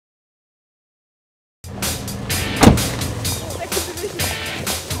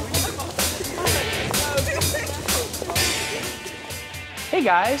Hey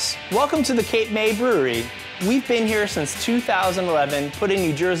guys, welcome to the Cape May Brewery. We've been here since 2011, putting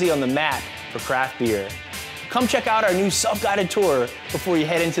New Jersey on the map for craft beer. Come check out our new self-guided tour before you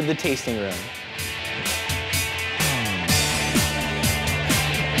head into the tasting room.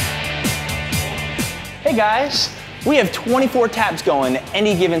 Hey guys, we have 24 taps going at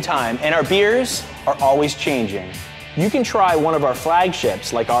any given time, and our beers are always changing. You can try one of our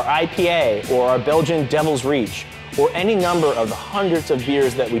flagships like our IPA or our Belgian Devil's Reach, or any number of the hundreds of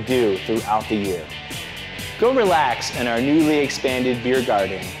beers that we do throughout the year. Go relax in our newly expanded beer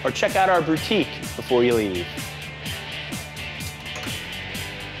garden, or check out our boutique before you leave.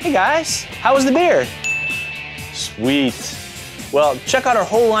 Hey guys, how was the beer? Sweet. Well, check out our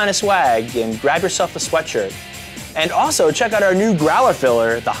whole line of swag and grab yourself a sweatshirt. And also check out our new growler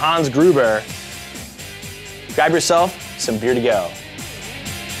filler, the Hans Gruber. Grab yourself some beer to go.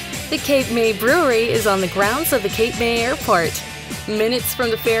 The Cape May Brewery is on the grounds of the Cape May Airport, minutes from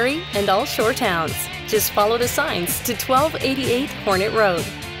the ferry and all shore towns. Just follow the signs to 1288 Hornet Road.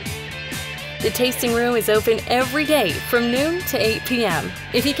 The tasting room is open every day from noon to 8 p.m.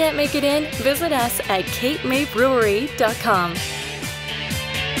 If you can't make it in, visit us at capemayBrewery.com.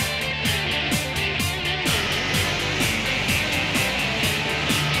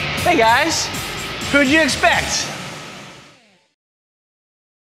 Hey guys, who'd you expect?